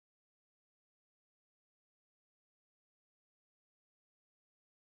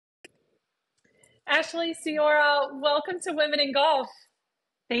Ashlee Ciora, welcome to Women in Golf.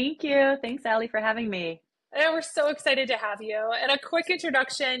 Thank you. Thanks, Allie, for having me. And we're so excited to have you. And a quick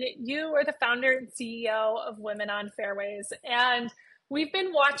introduction, you are the founder and CEO of Women on Fairways. And we've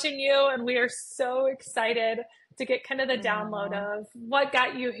been watching you, and we are so excited to get kind of the download Aw. of what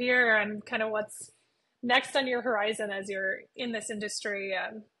got you here and kind of what's next on your horizon as you're in this industry.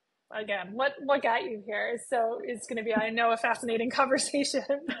 And again, what got you here? So it's going to be, I know, a fascinating conversation.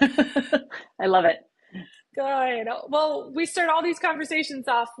 I love it. Good. Well, we start all these conversations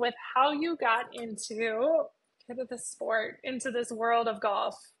off with how you got into kind of the sport, into this world of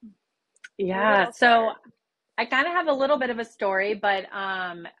golf. Where did it Yeah. all So start? I kind of have a little bit of a story, but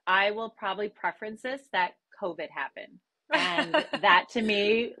I will probably preference this that COVID happened. And that to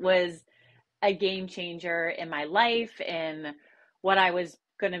me was a game changer in my life and what I was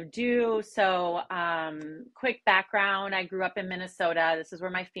going to do. So, quick background, I grew up in Minnesota. This is where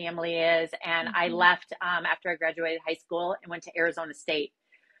my family is. And I Mhm. left after I graduated high school and went to Arizona State.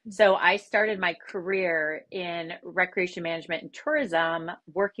 So I started my career in recreation management and tourism,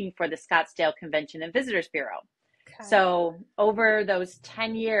 working for the Scottsdale Convention and Visitors Bureau. Okay. So over those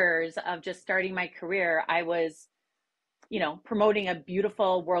 10 years of just starting my career, I was, promoting a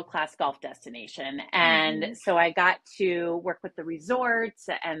beautiful world-class golf destination. And Hmm. so I got to work with the resorts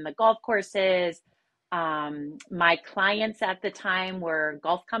and the golf courses. My clients at the time were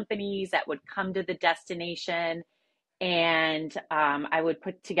golf companies that would come to the destination, and I would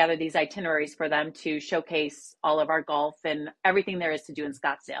put together these itineraries for them to showcase all of our golf and everything there is to do in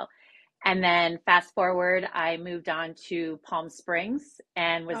Scottsdale. And then fast forward, I moved on to Palm Springs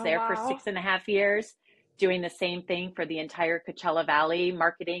and was Oh, there for wow. 6.5 years, doing the same thing for the entire Coachella Valley,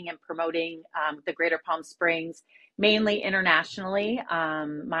 marketing and promoting the greater Palm Springs, mainly internationally.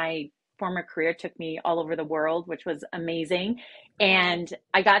 My former career took me all over the world, which was amazing. Wow. And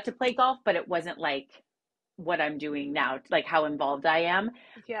I got to play golf, but it wasn't like what I'm doing now, like how involved I am.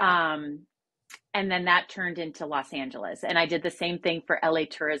 Yeah. Um, and then that turned into Los Angeles. And I did the same thing for LA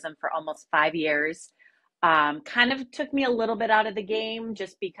tourism for almost 5 years. Kind of took me a little bit out of the game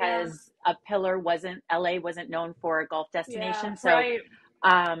just Yeah. because LA wasn't known for a golf Yeah. destination. So, Right.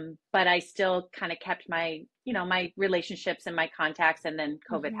 but I still kind of kept my relationships and my contacts. And then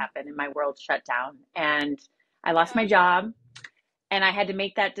COVID Hmm. happened and my world shut down and I lost Yeah. my job and I had to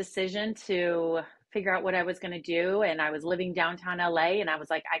make that decision to figure out what I was going to do. And I was living downtown LA and I was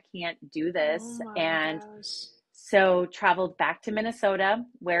like, I can't do Oh this. my And gosh. so traveled back to Minnesota,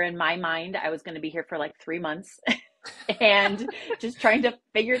 where in my mind, I was going to be here for like 3 months and just trying to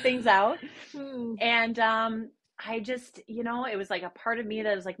figure things out. Hmm. And I just, it was like a part of me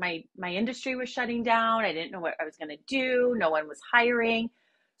that was like my industry was shutting down. I didn't know what I was going to do. No one was hiring.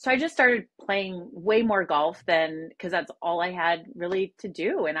 So I just started playing way more golf than because that's all I had really to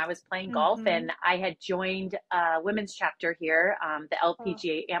do. And I was playing golf Hmm. and I had joined a women's chapter here, the Oh.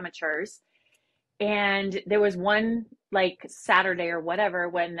 LPGA amateurs. And there was one like Saturday or whatever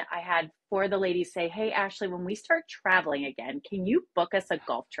when I had four of the ladies say, "Hey, Ashley, when we start traveling again, can you book us a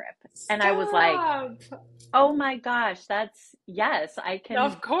golf trip?" And I was like, Stop. "Oh my gosh, yes, I can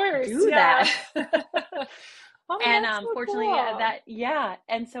Of course. do Yeah. that." Oh, And that's so fortunately, cool. yeah.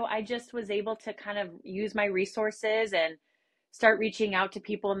 And so I just was able to kind of use my resources and start reaching out to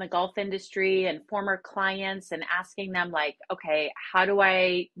people in the golf industry and former clients and asking them, like, okay, how do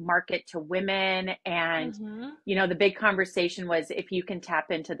I market to women? And, Hmm. the big conversation was if you can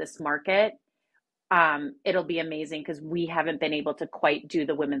tap into this market, it'll be amazing because we haven't been able to quite do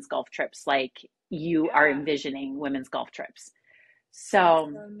the women's golf trips like you are Yeah, envisioning women's golf trips. that's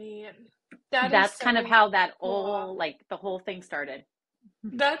So so neat. That is that's kind of so how that cool. all like the whole thing started.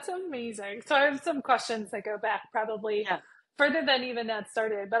 That's amazing. So I have some questions that go back probably Yeah. further than even that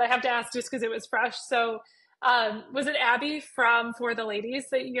started, but I have to ask just because it was fresh. So, was it Abby from For the Ladies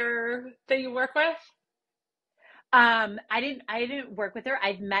that you work with? I didn't work with her.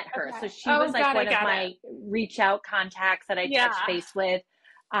 I've met her. So Okay. she was Oh, like one of got it. my reach out contacts that I touch Yeah. base with.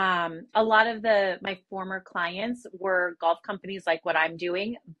 A lot of my former clients were golf companies like what I'm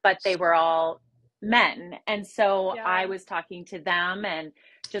doing, but they were Sure. all men. And so I Yeah. was talking to them and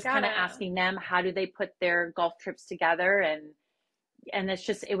just Got kind of it. asking them how do they put their golf trips together and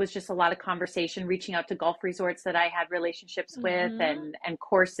it was just a lot of conversation reaching out to golf resorts that I had relationships with Hmm. and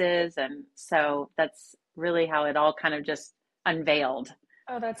courses, and so that's really how it all kind of just unveiled.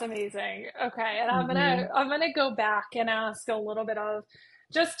 Oh, that's amazing. Okay, and Hmm. I'm gonna go back and ask a little bit of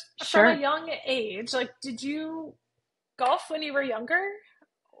just from a Sure. young age, like did you golf when you were younger?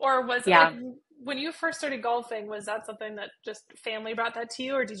 Or was it like Yeah. when you first started golfing, was that something that just family brought that to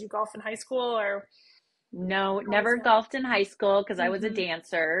you, or did you golf in high school or? No, How was never it? golfed in high school because I was a Mm-hmm.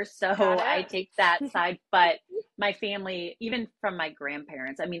 dancer. Got So I take that it. side. But my family, even from my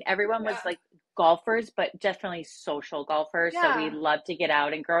grandparents, I mean, everyone was Yeah. like golfers, but definitely social golfers. So we Yeah. loved to get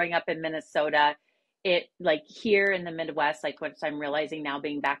out. And growing up in Minnesota, it like here in the Midwest, like what I'm realizing now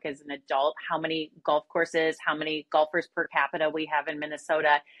being back as an adult, how many golf courses, how many golfers per capita we have in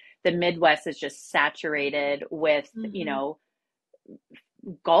Minnesota. The Midwest is just saturated with, Mm-hmm.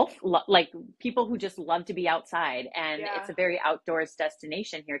 golf, like people who just love to be outside, and it's Yeah. a very outdoors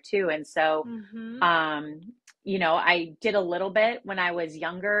destination here too. And so Mm-hmm. um I did a little bit when I was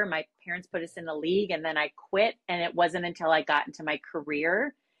younger. My parents put us in the league and then I quit, and it wasn't until I got into my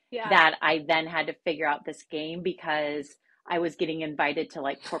career Yeah. that I then had to figure out this game, because I was getting invited to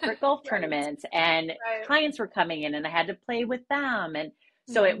like corporate golf Right. tournaments and Right. clients were coming in and I had to play with them. And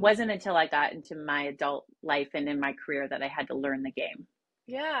so it Mm-hmm. wasn't until I got into my adult life and in my career that I had to learn the game.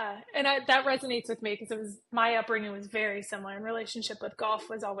 Yeah, and that resonates with me because it was my upbringing was very similar. And relationship with golf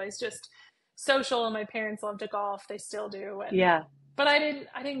was always just social, and my parents loved to golf; they still do. And Yeah. but I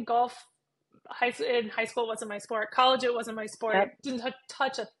didn't golf. In high school, it wasn't my sport. College, it wasn't my sport. Yep. Didn't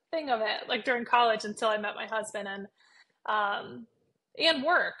touch a thing of it like during college until I met my husband um and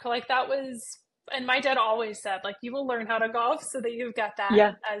work. Like that was, and my dad always said like you will learn how to golf so that you've got that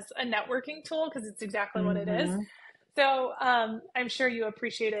Yeah. as a networking tool because it's exactly what it is. Hmm. So I'm sure you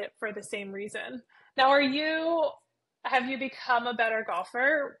appreciate it for the same reason. Now, have you become a better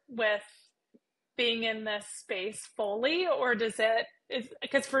golfer with being in this space fully, or does it,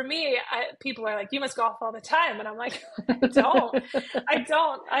 because for me, people are like, you must golf all the time. And I'm like, I don't. I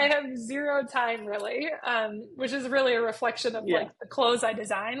don't. I have zero time really, which is really a reflection of Yeah. like the clothes I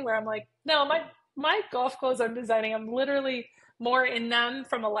design, where I'm like, no, my golf clothes I'm designing, I'm literally more in them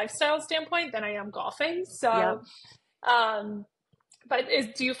from a lifestyle standpoint than I am golfing. So Yep. um, but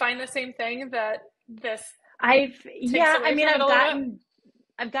do you find the same thing that this takes Yeah, I away mean, from it a little bit?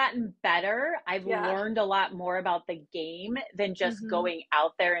 I've gotten better. I've Yeah. learned a lot more about the game than just Mm-hmm. going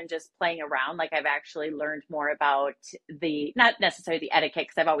out there and just playing around. Like I've actually learned more about not necessarily the etiquette,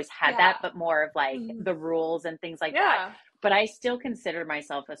 because I've always had that, Yeah. but more of like Mm-hmm. the rules and things like that. Yeah. But I still consider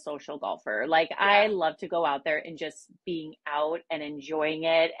myself a social golfer. Like I Yeah. love to go out there and just being out and enjoying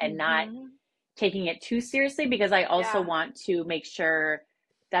it and not Mm-hmm. taking it too seriously, because I also Yeah. want to make sure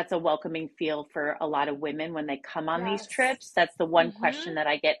that's a welcoming feel for a lot of women when they come on these Yes. trips. That's the one question Mm-hmm. that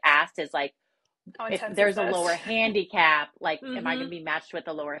I get asked is like, How if intense is there's a this? lower handicap, like, am I going to Mm-hmm. be matched with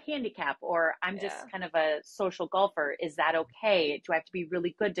a lower handicap? Or I'm Yeah. just kind of a social golfer. Is that okay? Do I have to be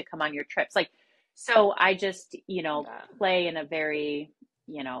really good to come on your trips? Like, so I just, Yeah. play in a very,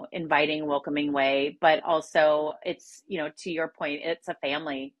 inviting, welcoming way. But also, it's, to your point, it's a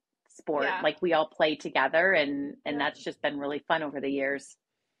family sport. Yeah. Like we all play together, and Yeah. that's just been really fun over the years.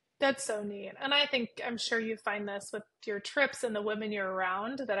 That's so neat. And I think I'm sure you find this with your trips and the women you're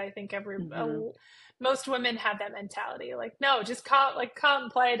around that I think Hmm. most women have that mentality. Like, no, just come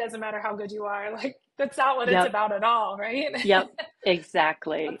and play. It doesn't matter how good you are. Like, that's not what it's Yep. about at all, right? Yep.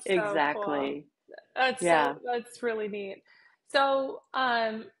 Exactly. That's so cool. Exactly. That's Yeah. that's really neat. So,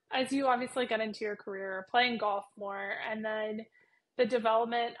 as you obviously got into your career playing golf more, and then the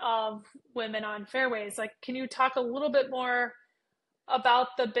development of women on fairways, like, can you talk a little bit more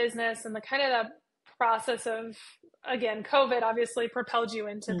about the business and the kind of the process of, again, COVID obviously propelled you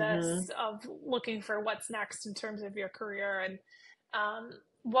into Hmm. this of looking for what's next in terms of your career, and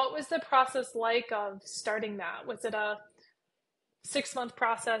what was the process like of starting that? Was it a 6 month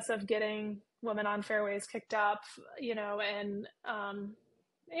process of getting women on fairways kicked up, and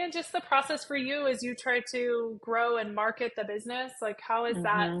just the process for you as you try to grow and market the business? Like, how is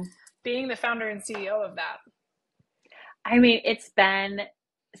that Hmm. being the founder and CEO of that? I mean, it's been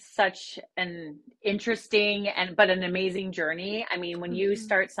such an interesting but an amazing journey. I mean, when you Mm-hmm.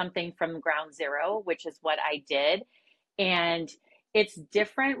 start something from ground zero, which is what I did, and it's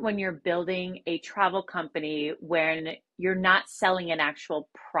different when you're building a travel company when you're not selling an actual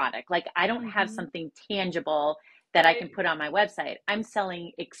product. Like I don't have Mm-hmm. something tangible that I can Right. put on my website. I'm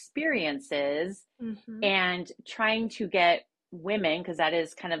selling experiences Mm-hmm. and trying to get women, because that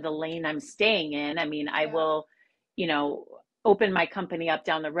is kind of the lane I'm staying in. I mean, I Yeah. will, you know, open my company up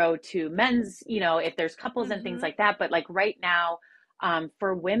down the road to men's, if there's couples and things Mm-hmm. like that. But like right now,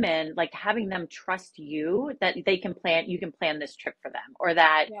 for women, like having them trust you that you can plan this trip for them, or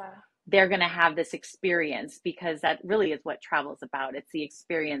that Yeah. they're going to have this experience, because that really is what travel is about. It's the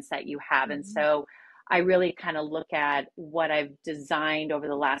experience that you have. And Mm-hmm. so I really kind of look at what I've designed over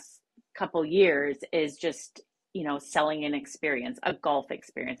the last couple years is just, selling an experience, a golf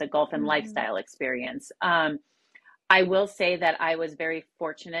experience, a golf and Mm-hmm. lifestyle experience. I will say that I was very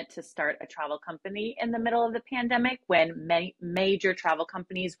fortunate to start a travel company in the middle of the pandemic when many major travel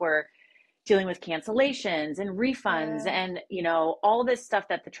companies were dealing with cancellations and refunds Yeah. and, all this stuff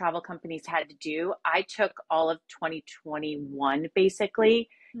that the travel companies had to do. I took all of 2021 basically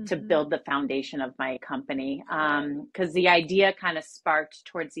to Hmm. build the foundation of my company. Got it. Because the idea kind of sparked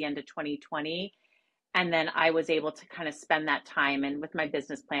towards the end of 2020. And then I was able to kind of spend that time and with my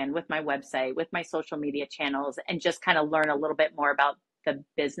business plan, with my website, with my social media channels, and just kind of learn a little bit more about the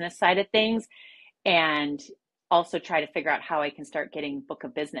business side of things, and also try to figure out how I can start getting book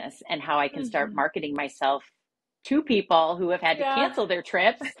of business and how I can start Hmm. marketing myself to people who have had to Yeah. cancel their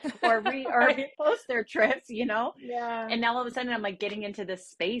trips or Right. post their trips. Yeah. And now all of a sudden I'm like getting into this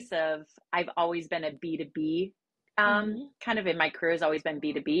space of, I've always been a B2B, Hmm. kind of in my career has always been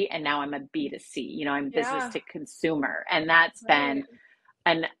B2B, and now I'm a B2C, I'm business Yeah. to consumer. And that's been Right.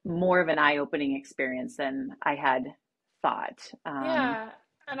 an more of an eye-opening experience than I had thought. Yeah,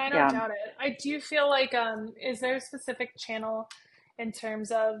 and I don't Yeah. doubt it. I do feel like, is there a specific channel in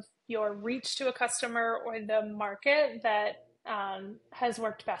terms of your reach to a customer or the market that has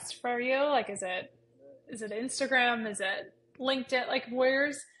worked best for you? Like, is it Instagram? Is it LinkedIn? Like,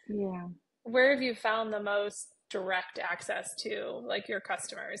 Yeah. where have you found the most direct access to like your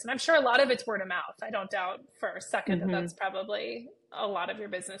customers? And I'm sure a lot of it's word of mouth. I don't doubt for a second that Hmm. that's probably a lot of your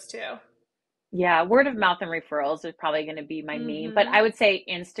business too. Yeah, word of mouth and referrals is probably going to be my main, but Mm-hmm. I would say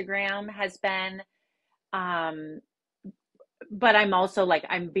Instagram has been, um, but I'm also like,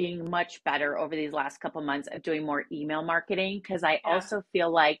 I'm being much better over these last couple months of doing more email marketing, because I Yeah. also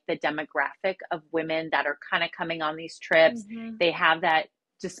feel like the demographic of women that are kind of coming on these trips, Mm-hmm. they have that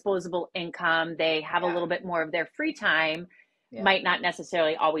disposable income, they have a Yeah. little bit more of their free time, Yeah. might not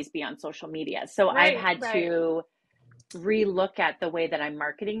necessarily always be on social media. So I've Right, had right. to relook at the way that I'm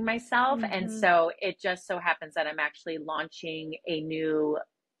marketing myself. And Hmm. so it just so happens that I'm actually launching a new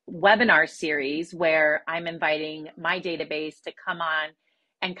webinar series where I'm inviting my database to come on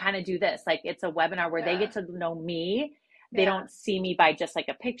and kind of do this. Like, it's a webinar where they Yeah, get to know me. They yeah, don't see me by just like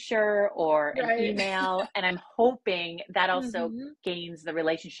a picture or an right. email. And I'm hoping that also Hmm. gains the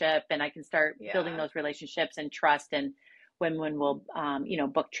relationship and I can start building Yeah. those relationships and trust, and women will,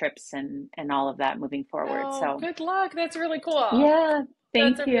 book trips and all of that moving forward. Oh, So good luck. That's really cool. yeah, That's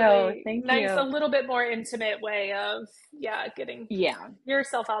thank a you. really Thank nice, a you. little bit more intimate way of, yeah, getting Yeah.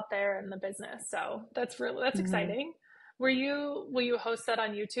 yourself out there in the business. So that's Hmm. exciting. Will you host that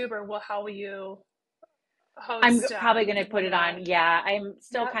on YouTube, or how will you I'm host probably going the to put it webinar? on. Yeah, I'm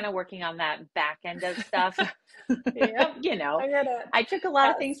still Yep. kind of working on that back end of stuff. Yep. you know, I get it. I took a lot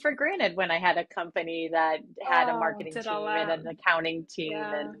of things Yes. for granted when I had a company that had a Oh, marketing did all team and that. an accounting team,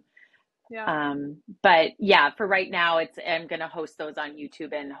 Yeah. and Yeah. but yeah, for right now it's I'm going to host those on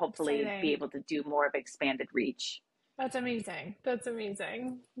YouTube and hopefully be Exciting. able to do more of expanded reach. That's amazing. That's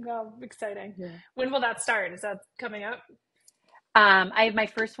amazing. Well, exciting. Yeah. When will that start? Is that coming up? I have my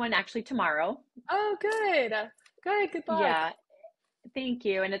first one actually tomorrow. Oh, good. Good. Good luck. Yeah, thank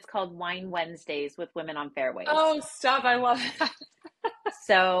you. And it's called Wine Wednesdays with Women on Fairways. Oh, stop. I love that.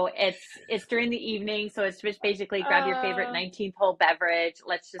 So it's during the evening. So it's just basically grab your favorite Uh, 19th hole beverage.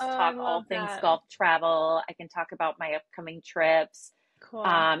 Let's oh, just I talk love all things that. golf travel. I can talk about my upcoming trips. Cool.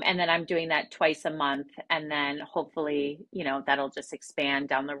 And then I'm doing that twice a month. And then hopefully, that'll just expand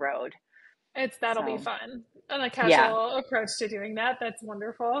down the road. That'll be So fun. And a yeah. casual approach to doing that. That's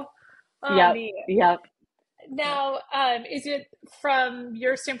wonderful. Oh, Yep. neat. Yep. Yep. Now, is it from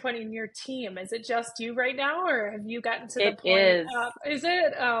your standpoint in your team? Is it just you right now, or have you gotten to the It point is. of, is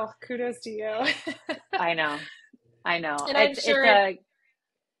it? Oh, kudos to you. I know. I know. And I'm It's sure a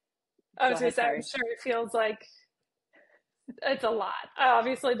I go was gonna ahead, say, I'm sorry. sure it feels like it's a lot.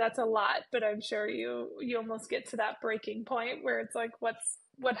 Obviously, that's a lot, but I'm sure you almost get to that breaking point where it's like,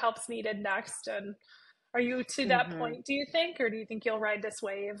 what help's needed next? And are you to that Hmm. point, do you think, or do you think you'll ride this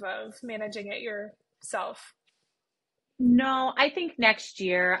wave of managing it yourself? No, I think next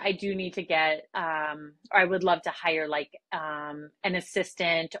year I do need to get, or I would love to hire like an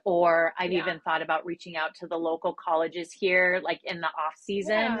assistant, or I've Yeah, even thought about reaching out to the local colleges here, like in the off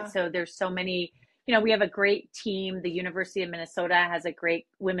season. yeah, So there's so many, we have a great team. The University of Minnesota has a great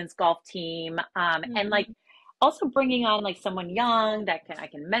women's golf team. And like hmm, also bringing on like someone young that I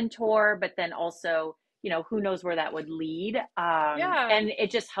can mentor, but then also, who knows where that would lead. yeah, And it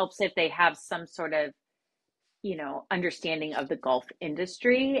just helps if they have some sort of understanding of the golf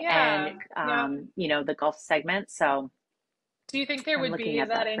industry and, yeah, yeah. the golf segment. So Do you think there I'm would looking be at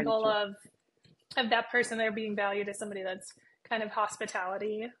that that for next angle year. of that person there being valued as somebody that's kind of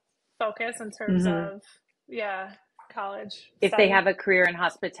hospitality focused in terms Hmm. of, yeah. college if they study. have a career in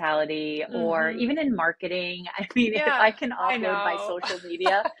hospitality or Hmm. even in marketing. I mean, if I Yeah, can I offload my know. social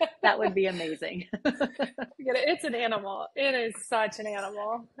media, that would be amazing. It's an animal. It is such an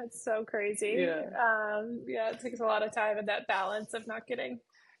animal. It's so crazy. Yeah. Yeah, it takes a lot of time and that balance of not getting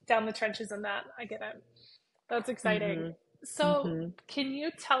down the trenches in that. I get it. That's exciting. Hmm. So, Hmm. can you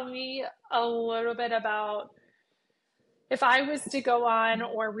tell me a little bit about if I was to go on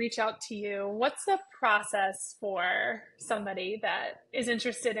or reach out to you, what's the process for somebody that is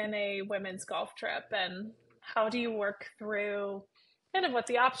interested in a women's golf trip, and how do you work through kind of what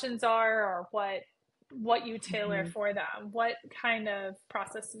the options are, or what you tailor Hmm. for them? What kind of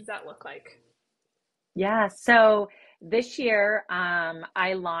process does that look like? Yeah. So this year,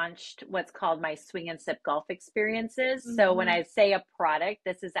 I launched what's called my Swing and Sip Golf Experiences. So when Hmm. I say a product,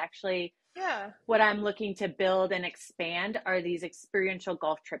 this is actually Yeah. what I'm looking to build and expand are these experiential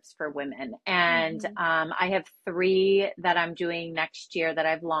golf trips for women. And Hmm. I have three that I'm doing next year that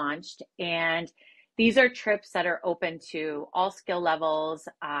I've launched. And these are trips that are open to all skill levels,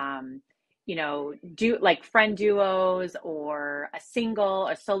 do like friend duos or a single,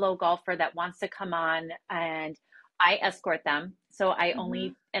 a solo golfer that wants to come on, and I escort them. So Hmm.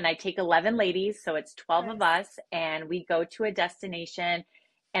 I take 11 ladies. So it's 12 of Nice. us, and we go to a destination,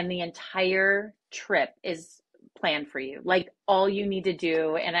 and the entire trip is planned for you. Like all you need to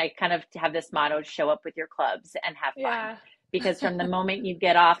do, and I kind of have this motto: show up with your clubs and have fun. Yeah. Because from the moment you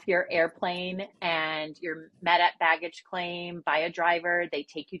get off your airplane and you're met at baggage claim by a driver, they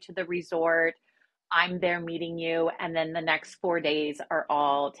take you to the resort. I'm there meeting you. And then the next 4 days are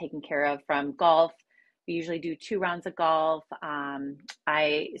all taken care of from golf. We usually do 2 rounds of golf.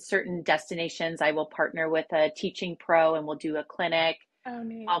 Certain destinations, I will partner with a teaching pro and we'll do a clinic, Oh,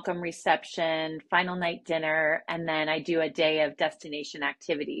 neat. welcome reception, final night dinner, and then I do a day of destination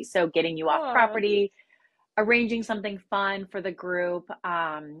activities. So getting you off Cool. property, arranging something fun for the group.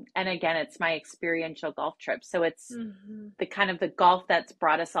 And again, it's my experiential golf trip. So it's Hmm. the kind of the golf that's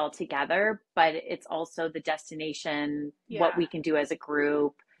brought us all together, but it's also the destination, what Yeah. we can do as a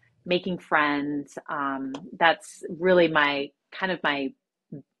group, making friends. That's really my kind of my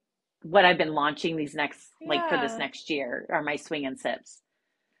what I've been launching these next like for this Yeah. next year are my swing and sips.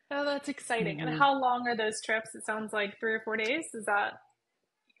 Oh, that's exciting. And Hmm. how long are those trips? It sounds like 3 or 4 days. Is that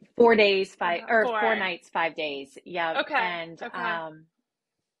 4 days, five or four four? nights, 5 days. Yeah. Okay. And Okay.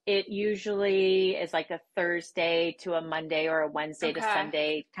 it usually is like a Thursday to a Monday or a Wednesday to Okay.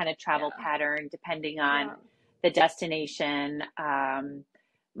 Sunday kind of travel Yeah. pattern, depending Yeah. on the destination.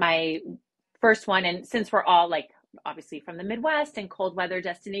 My first one, and since we're all like obviously from the Midwest and cold weather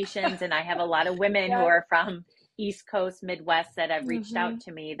destinations, and I have a lot of women who Yep. are from East Coast, Midwest that have reached out Hmm.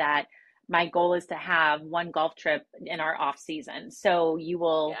 to me that my goal is to have one golf trip in our off season. So you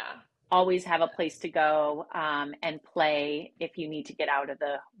will Yeah. always have a place to go and play if you need to get out of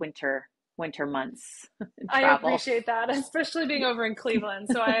the winter months and I travel. appreciate that, especially being over in Cleveland.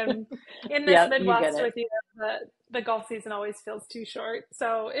 So I'm in this Yeah, you get Midwest it. with you. The golf season always feels too short.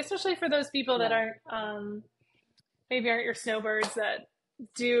 So especially for those people that Yeah, aren't maybe aren't your snowbirds that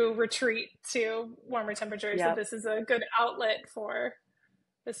do retreat to warmer temperatures, that yeah. this is a good outlet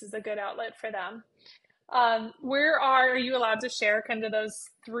for them. Where are you allowed to share kind of those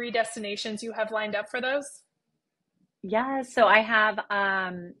three destinations you have lined up for those? Yeah, so I have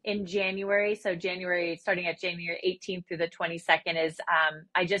in January, so January starting at January 18th through the 22nd is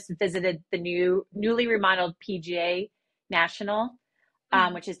I just visited the newly remodeled PGA National,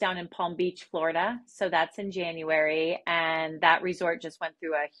 Mhm. which is down in Palm Beach, Florida. So that's in January, and that resort just went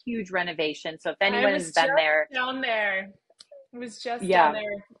through a huge renovation. So if I anyone has was been just there, down there. I was just down yeah,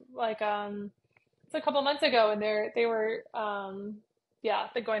 there like it's a couple months ago, and they were yeah,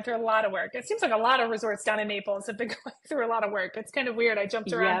 they're going through a lot of work. It seems like a lot of resorts down in Naples have been going through a lot of work. It's kind of weird. I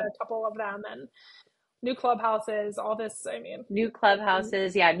jumped around yeah, a couple of them and new clubhouses, all this. I mean, new it's been,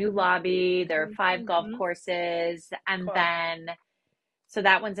 clubhouses, yeah, new lobby. There are 5 golf mm-hmm. courses, and Cool. then so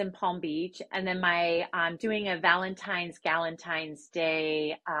that one's in Palm Beach, and then my doing a Galentine's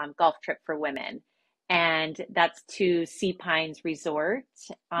Day golf trip for women, and that's to Sea Pines Resort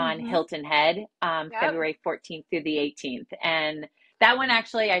on Mm-hmm. Hilton Head, Yep. February 14th through the 18th, and that one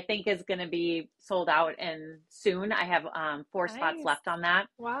actually I think is going to be sold out and soon. I have 4 spots Nice. left on that.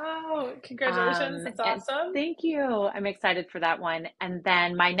 Wow. Congratulations. That's And awesome. thank you. I'm excited for that one. And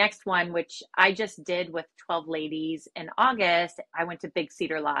then my next one, which I just did with 12 ladies in August, I went to Big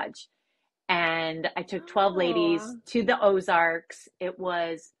Cedar Lodge and I took 12 ladies Oh, to the Ozarks. It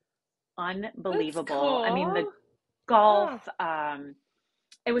was that's unbelievable. I mean, the cool. golf, Oh,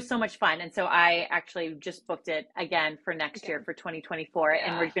 it was so much fun. And so I actually just booked it again for next year Again. for 2024.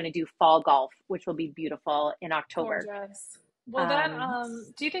 And Yeah. we're going to do fall golf, which will be beautiful in October. Gorgeous. Will that,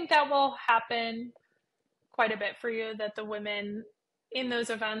 Um, do you think that will happen quite a bit for you, that the women in those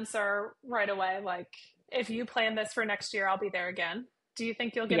events are right away like, if you plan this for next year, I'll be there again? Do you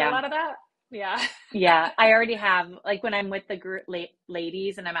think you'll get a yeah. lot of that? Yeah. Yeah, I already have, like when I'm with the group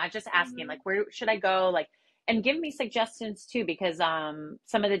ladies and I'm just asking Hmm. like where should I go, like, and give me suggestions too, because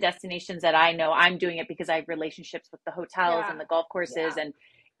some of the destinations that I know, I'm doing it because I have relationships with the hotels Yeah. and the golf courses, Yeah.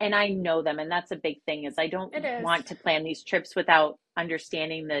 and I know them, and that's a big thing is I don't It is. want to plan these trips without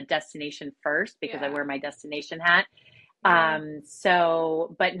understanding the destination first because I Yeah. wear my destination hat. Yeah.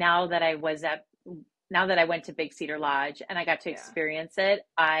 So but now that I went to Big Cedar Lodge and I got to Yeah. experience it,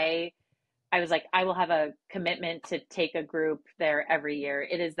 I was like, I will have a commitment to take a group there every year.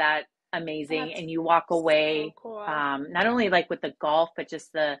 It is that amazing. That's And you walk so away, cool. not only like with the golf, but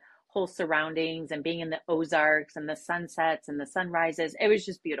just the whole surroundings and being in the Ozarks and the sunsets and the sunrises. It was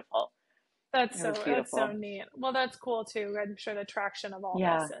just beautiful. It was That's so beautiful. neat. Well, that's cool too. I'm sure the traction of all this,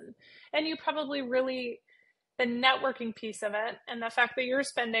 Yeah. and you probably really, the networking piece of it and the fact that you're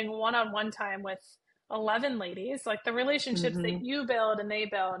spending one-on-one time with 11 ladies, like the relationships that Hmm. you build and they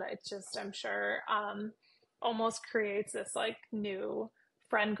build, it just, I'm sure, almost creates this like new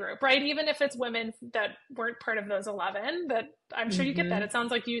friend group, right? Even if it's women that weren't part of those 11, that I'm sure you get that. Hmm. It sounds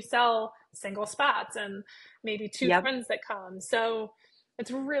like you sell single spots and maybe two Yep. friends that come. So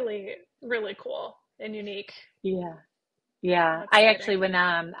it's really, really cool and unique. Yeah. Yeah. How I actually,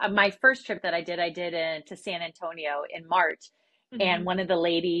 exciting. when, my first trip that I did to San Antonio in March, and Hmm. one of the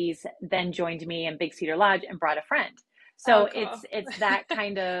ladies then joined me in Big Cedar Lodge and brought a friend. Oh, So cool. it's that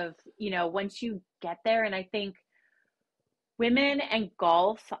kind of, once you get there, and I think women and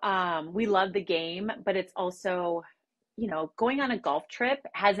golf, we love the game, but it's also, going on a golf trip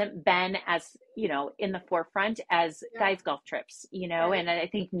hasn't been as, in the forefront as Yeah, guys' golf trips, right. and I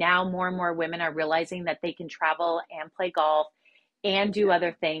think now more and more women are realizing that they can travel and play golf and do Yeah,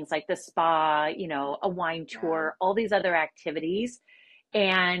 other things like the spa, a wine yeah, tour, all these other activities.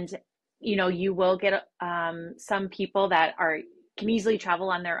 And, you will get some people that can easily travel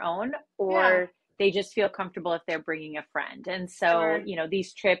on their own, yeah, or they just feel comfortable if they're bringing a friend. And so, sure.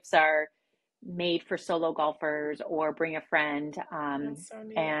 these trips are made for solo golfers or bring a friend. That's so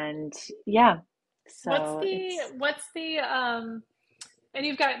neat. And yeah, What's so the, it's, and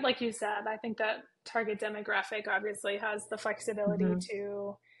you've got, like you said, I think that target demographic obviously has the flexibility mhm.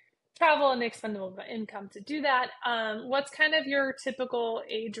 to travel and the expendable income to do that. What's kind of your typical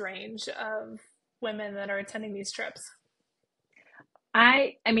age range of women that are attending these trips?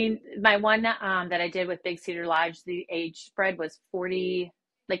 I mean, my one that I did with Big Cedar Lodge, the age spread was 40,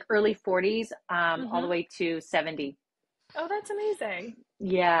 like early 40s, all the Hmm. way to 70. Oh, that's amazing.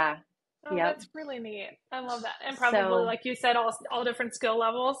 Yeah. Oh, Yep. that's really neat. I love that. And probably, So like you said, all different skill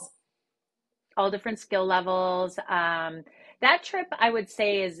levels. all different skill levels. That trip I would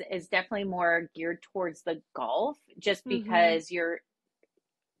say is definitely more geared towards the golf, just Hmm. because you're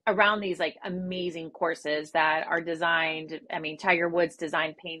around these like amazing courses that are designed. I mean, Tiger Woods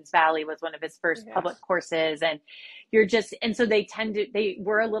designed Paynes Valley was one of his first Yeah. public courses, and and so they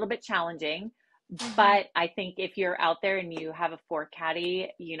were a little bit challenging. Hmm. But I think if you're out there and you have a four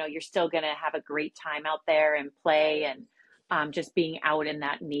caddy, you're still going to have a great time out there and play. Right. And just being out in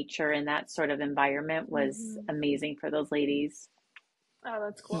that nature and that sort of environment was Hmm. amazing for those ladies. Oh,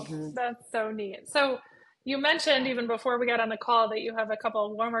 that's cool. Hmm. That's so neat. So you mentioned even before we got on the call that you have a couple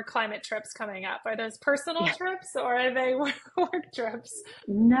of warmer climate trips coming up. Are those personal Yeah. trips or are they work trips?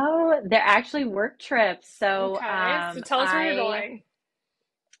 No, they're actually work trips. Okay. So tell us where you're going.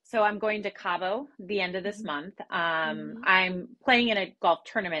 So I'm going to Cabo the end of this Hmm. month. Hmm. I'm playing in a golf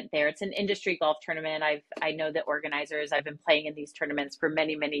tournament there. It's an industry golf tournament. I know the organizers. I've been playing in these tournaments for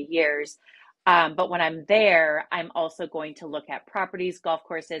many, many years. But when I'm there, I'm also going to look at properties, golf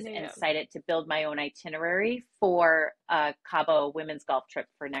courses, and Yeah. site it to build my own itinerary for a Cabo women's golf trip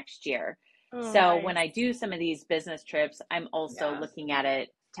for next year. Oh, So when nice. I do some of these business trips, I'm also Yeah. looking at it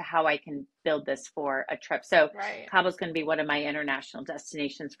to how I can build this for a trip. So Right. Cabo's going to be one of my international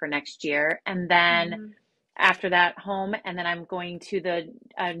destinations for next year. And then Hmm. after that, home. And then I'm going to the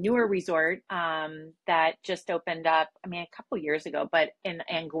newer resort that just opened up, I mean, a couple years ago, but in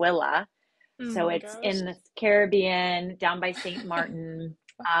Anguilla. Oh So my it's gosh. in the Caribbean, down by St. Martin.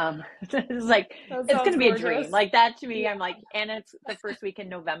 It's like, That it's going sounds to be a dream. gorgeous. Like that to me, Yeah. I'm like, and it's the first week in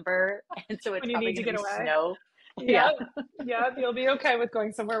November. And so it's When you probably need to going to get be away. snow. Yeah. Yeah. Yeah. You'll be okay with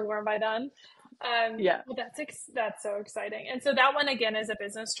going somewhere warm by then. Yeah. Well, that's so exciting. And so that one again is a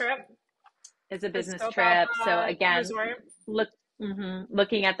business trip. It's a The business Soap trip. So Opera again, Resort. look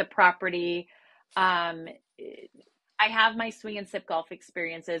Looking at the property. Um, I have my swing and sip golf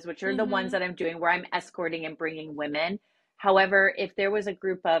experiences, which are the ones Mm-hmm. that I'm doing where I'm escorting and bringing women. However, if there was a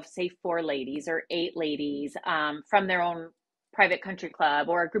group of, say, 4 ladies or 8 ladies from their own private country club,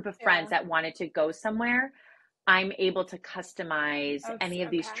 or a group of friends Yeah. that wanted to go somewhere, I'm able to customize That's any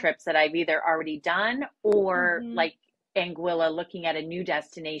of these okay. trips that I've either already done, or Mm-hmm. like Anguilla, looking at a new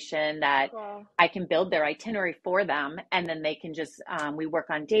destination that Cool. I can build their itinerary for them, and then they can just, we work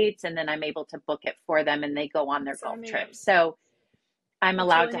on dates, and then I'm able to book it for them and they go on their That's so golf neat. trip. So I'm That's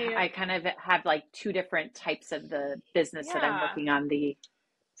allowed really to, neat. I kind of have like two different types of the business that I'm Yeah. working on: the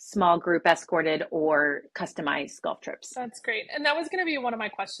small group escorted or customized golf trips. That's great. And that was going to be one of my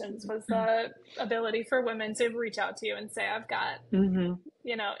questions, was the ability for women to reach out to you and say, I've got, Mm-hmm.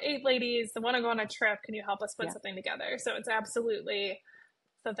 8 ladies that want to go on a trip. Can you help us put Yeah. something together? So it's absolutely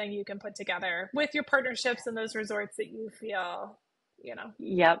something you can put together with your partnerships and those resorts that you feel, you know,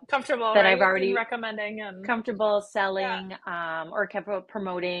 Yep. comfortable, That I've right, in already recommending. And comfortable yeah. selling, or comfortable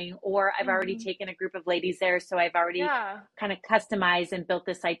promoting, or I've already Hmm. taken a group of ladies there. So I've already Yeah. kind of customized and built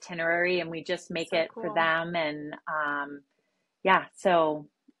this itinerary, and we just make So it for cool. them. And yeah, so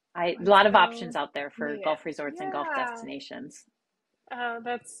a That's lot of options so out there for neat. golf resorts and golf Yeah. destinations.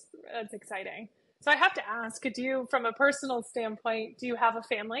 That's exciting. So I have to ask, do you, from a personal standpoint, do you have a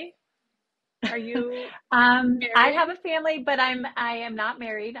family? Are you I married? have a family, but I am not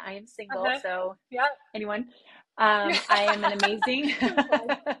married. I am single. Uh-huh. So Yeah. anyone, Yeah. I am an amazing That's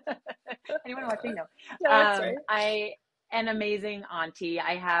fine. anyone watching? No. No, it's right. I an amazing auntie.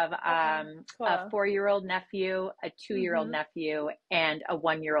 I have Okay. a Cool. 4-year-old nephew, a 2-year-old Mm-hmm. nephew, and a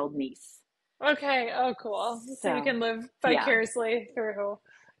 1-year-old niece. Okay. Oh, cool. So you So can live yeah, vicariously through,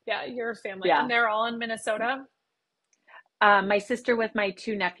 yeah, your family. And yeah. they're all in Minnesota? My sister with my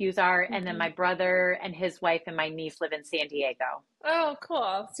 2 nephews are, and then Mm-hmm. my brother and his wife and my niece live in San Diego. Oh,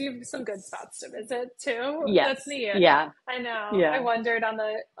 cool. So you have some good spots to visit too. That's Yes. neat. Yeah. I know. I Yeah. wondered on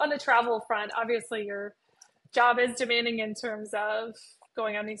the travel front, obviously your job is demanding in terms of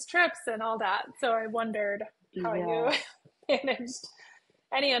going on these trips and all that. So I wondered how you Yeah. managed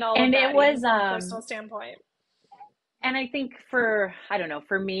any and all of And it that, even was from a personal standpoint. and I think I don't know,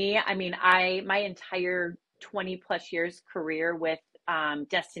 for me, I mean, my entire 20 plus years career with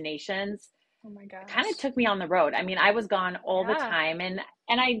destinations Oh my kind of gosh. took me on the road. I mean, I was gone all the Yeah. time, and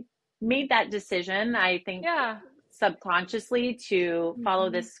I made that decision, I think, Yeah. subconsciously, to follow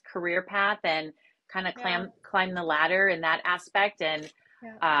Hmm. this career path and kind of Yeah. climb the ladder in that aspect. And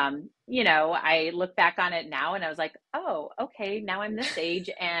Yeah. I look back on it now and I was like, oh, okay, now I'm this age,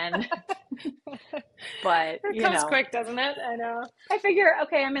 and but It comes quick, doesn't it? I know. I figure,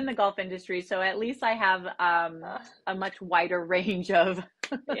 okay, I'm in the golf industry, so at least I have Uh, a much wider range of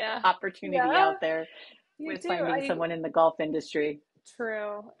yeah. opportunity Yeah, out there you with do. finding someone in the golf industry.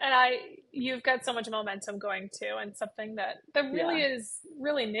 True. And you've got so much momentum going too, and something that really Yeah. is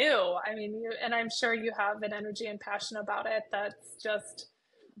really new. I mean, and I'm sure you have an energy and passion about it that's just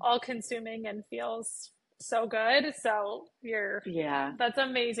all consuming and feels so good. So Yeah. that's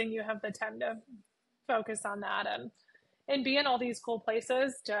amazing. You have the time to focus on that and be in all these cool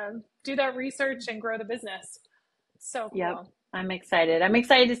places to do that research and grow the business. So Yep. cool. I'm excited. I'm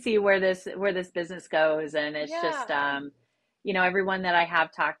excited to see where this business goes. And it's just Yeah. everyone that I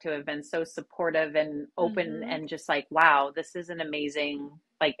have talked to have been so supportive and open, Hmm. and just like, wow, this is an amazing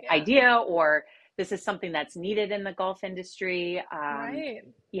like Yeah. idea, or this is something that's needed in the golf industry. Right.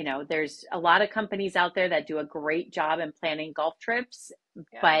 There's a lot of companies out there that do a great job in planning golf trips,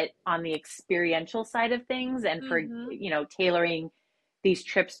 Yeah. but on the experiential side of things, and for, Hmm. tailoring these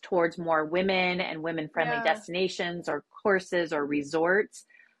trips towards more women and women friendly Yeah. destinations or courses or resorts.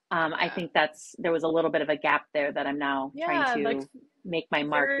 I Yeah. think there was a little bit of a gap there that I'm now trying Yeah. Like to make my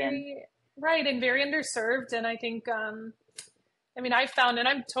mark in. very right and very underserved. And I think, I mean, I found, and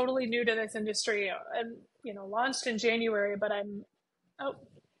I'm totally new to this industry and, launched in January, but oh,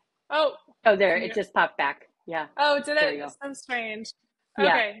 oh, Oh, there, can it you, just popped back. Yeah, oh, did there it? you It go. sounds strange.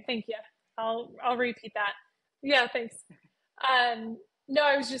 Yeah. Okay. Thank you. I'll repeat that. Yeah. Thanks. Um, no,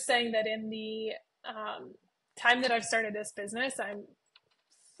 I was just saying that in the, um, time that I've started this business,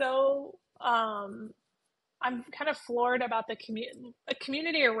 so, I'm kind of floored about a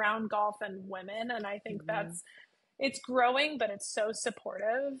community around golf and women, and I think Hmm. it's growing, but it's so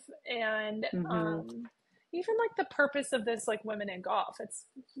supportive. And Hmm. even like the purpose of this, like women in golf, it's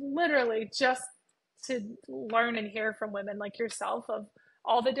literally just to learn and hear from women like yourself of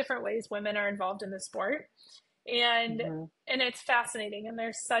all the different ways women are involved in the sport, and Hmm. it's fascinating. And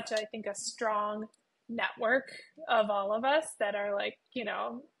there's such, I think, a strong network of all of us that are like,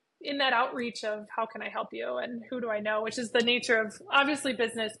 in that outreach of how can I help you and who do I know, which is the nature of obviously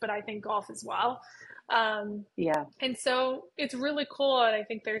business, but I think golf as well. Um, Yeah. and so it's really cool. And I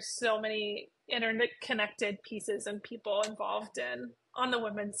think there's so many interconnected pieces and people involved in on the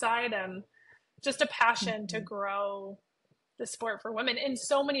women's side, and just a passion to Mm-hmm. grow the sport for women in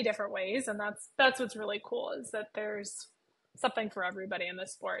so many different ways. And that's what's really cool, is that there's something for everybody in the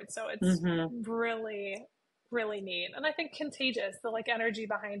sport. So it's Mm-hmm. really, really neat. And I think contagious. The like energy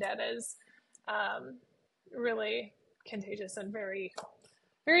behind it is um, really contagious and very,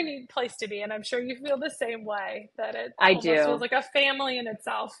 very neat place to be. And I'm sure you feel the same way, that it I almost feels do. like a family in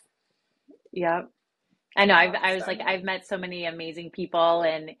itself. Yeah. I know. Oh, I it's was so like, neat. I've met so many amazing people,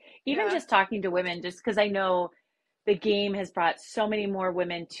 and even Yeah. just talking to women, just because I know the game has brought so many more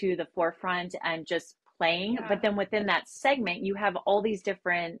women to the forefront and just playing. But Yeah. then within that segment, you have all these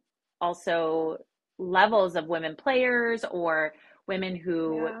different also levels of women players, or women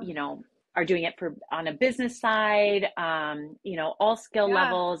who, Yeah. are doing it for on a business side, all skill Yeah.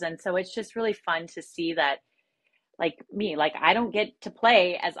 levels. And so it's just really fun to see that, like me, like I don't get to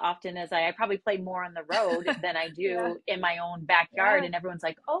play as often as I probably play more on the road than I Yeah. do in my own backyard. Yeah. And everyone's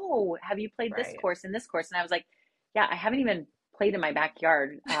like, "Oh, have you played this Right. course and this course?" And I was like, "Yeah, I haven't even played in my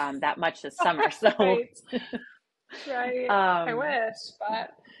backyard that much this summer." So, Right. Right. I um, wish,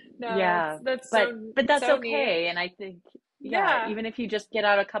 but no, yeah, that's but so that's so neat. okay. And I think, yeah, Yeah. even if you just get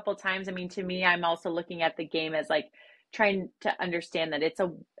out a couple times, I mean, to me, I'm also looking at the game as like trying to understand that it's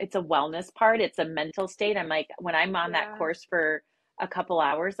a wellness part, it's a mental state. I'm like, when I'm on that Yeah. course for a couple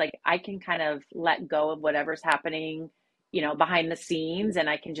hours, like I can kind of let go of whatever's happening, behind the scenes, and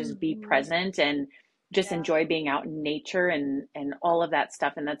I can just be Hmm. present and just Yeah. enjoy being out in nature and all of that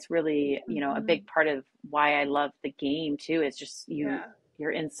stuff. And that's really, a Hmm. big part of why I love the game too. Is just Yeah.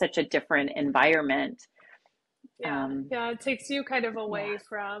 you're in such a different environment. Yeah. Um, Yeah. It takes you kind of yeah. away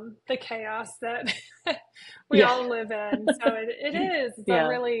from the chaos that we Yeah. all live in. So it is. It's a Yeah.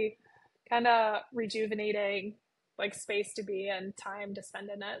 really kind of rejuvenating like space to be and time to spend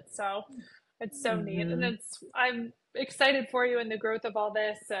in it. So it's so neat. And Hmm. I'm excited for you and the growth of all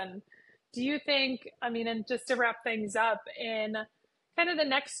this. And do you think, I mean, and just to wrap things up, in kind of the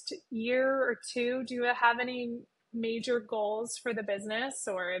next year or two, do you have any major goals for the business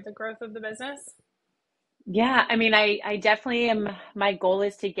or the growth of the business? Yeah. I mean, I definitely am. My goal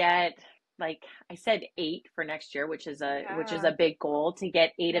is to get, like I said, 8 for next year, which is a Yeah. big goal, to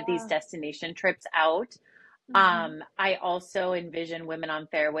get 8 of these Yeah. destination trips out. Hmm. I also envision Women on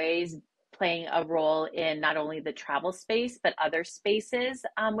Fairways playing a role in not only the travel space, but other spaces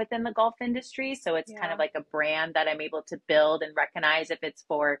within the golf industry. So it's kind of Yeah. like a brand that I'm able to build and recognize, if it's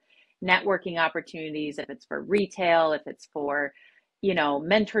for networking opportunities, if it's for retail, if it's for,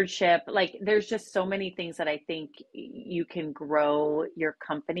 mentorship. Like there's just so many things that I think you can grow your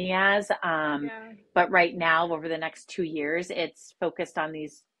company as. Yeah. But right now, over the next 2 years, it's focused on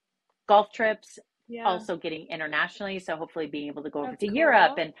these golf trips, Yeah. also getting internationally. So hopefully being able to go over That's to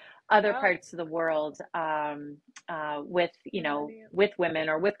Europe cool. and other Yeah. parts of the world, with, Yeah. Neat. with women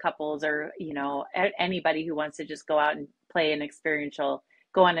or with couples, or, anybody who wants to just go out and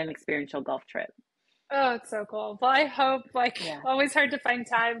go on an experiential golf trip. Oh, it's so cool. Well, I hope, like, Yeah. always hard to find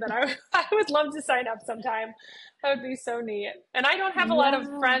time, but I would love to sign up sometime. That would be so neat. And I don't have a lot of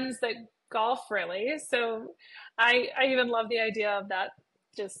Yeah. friends that golf really, so I even love the idea of that,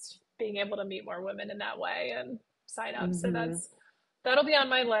 just being able to meet more women in that way and sign up. So Hmm. that'll be on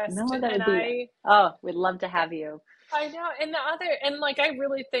my list. No, that And would be, oh, we'd love to have you. I know. And the other, and like, I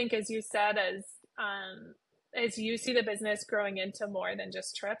really think, as you said, as you see the business growing into more than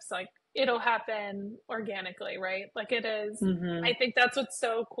just trips, like it'll happen organically, right? Like it is. Hmm. I think that's what's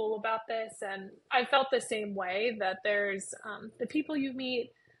so cool about this. And I felt the same way, that there's the people you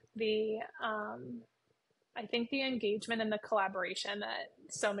meet, the, I think the engagement and the collaboration that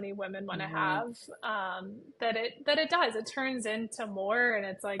so many women want to Hmm. have, that it does. It turns into more, and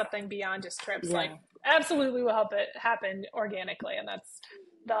it's like something beyond just trips. Like Yeah. absolutely will help it happen organically, and that's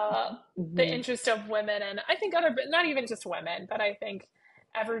the Hmm. interest of women, and I think other, not even just women, but I think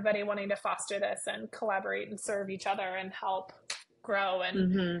everybody wanting to foster this and collaborate and serve each other and help grow.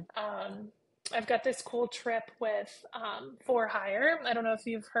 And Hmm. um, I've got this cool trip with For Hire. I don't know if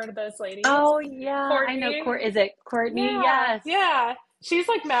you've heard of those ladies. Oh, yeah. I know. Courtney. Is it Courtney? Yeah, Yes. yeah. She's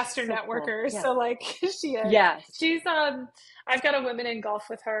like master So cool. networker. Yeah. So like she is. Yes. She's I've got a women in golf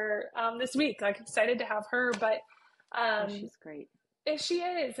with her this week. Like excited to have her, but Oh, um she's great. she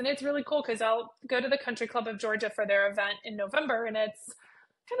is, and it's really cool because I'll go to the Country Club of Georgia for their event in November, and it's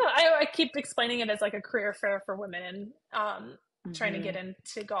kind of, I keep explaining it as like a career fair for women, and trying to get Hmm.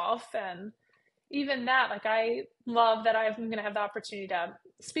 into golf. And even that, like I love that I'm going to have the opportunity to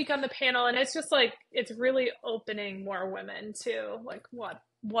speak on the panel, and it's just like it's really opening more women to like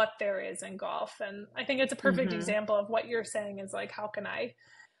what there is in golf. And I think it's a perfect Hmm. example of what you're saying is like how can I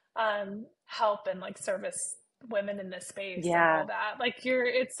help and like service women in this space and all Yeah. that. Like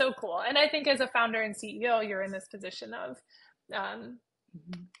it's so cool. And I think as a founder and CEO, you're in this position of um,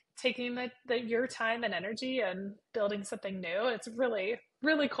 Mhm. taking your time and energy and building something new. It's really,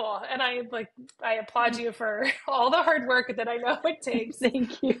 really cool. And I applaud you for all the hard work that I know it takes.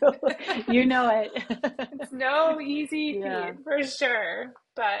 Thank you. You know It's it. no easy Yeah. feat for sure.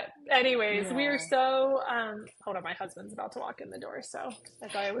 But anyways, we are Yeah. so hold on, my husband's about to walk in the door, so I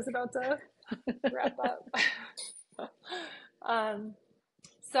thought I was about to wrap up. um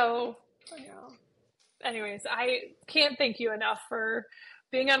so you know, anyways, I can't thank you enough for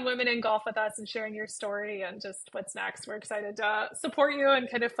being on Women in Golf with us and sharing your story and just what's next. We're excited to support you and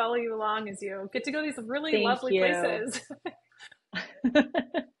kind of follow you along as you get to go these really Thank lovely you. places.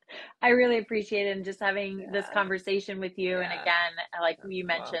 I really appreciate it and just having this Yeah, conversation with you. And yeah, again, like you well,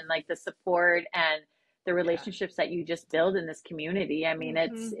 mentioned, like the support and the yeah. relationships that you just build in this community. I mean,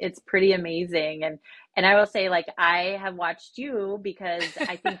 Hmm. it's pretty amazing. And I will say, like, I have watched you because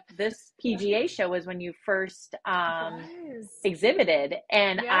I think this PGA show was when you first It was. exhibited,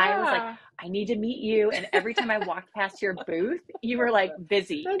 and I was like, Yeah, I need to meet you. And every time I walked past your booth, you were like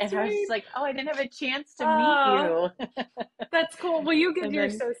busy, that's and I was right. just like, oh, I didn't have a chance to meet Oh, you. that's cool. Well, And you're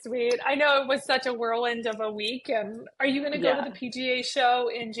then, so sweet. I know it was such a whirlwind of a week. And are you going to go to the yeah. PGA show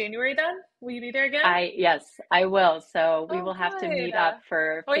in January then? Will you be there again? Yes, I will. So we Oh, will have to good. meet up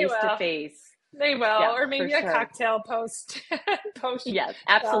for Oh, you face to will. face. They will, Yeah, or for maybe a sure. cocktail post Yes,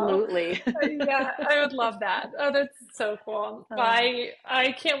 show. absolutely. Yeah, I would love that. Oh, that's so cool. Well, Oh,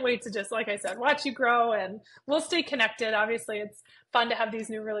 I can't wait to just like I said, watch you grow, and we'll stay connected. Obviously, it's fun to have these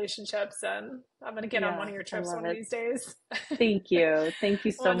new relationships, and I'm gonna get on one yeah, of your I trips love one of it. these days. Thank you. Thank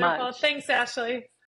you so Wonderful. much. Thanks, Ashley.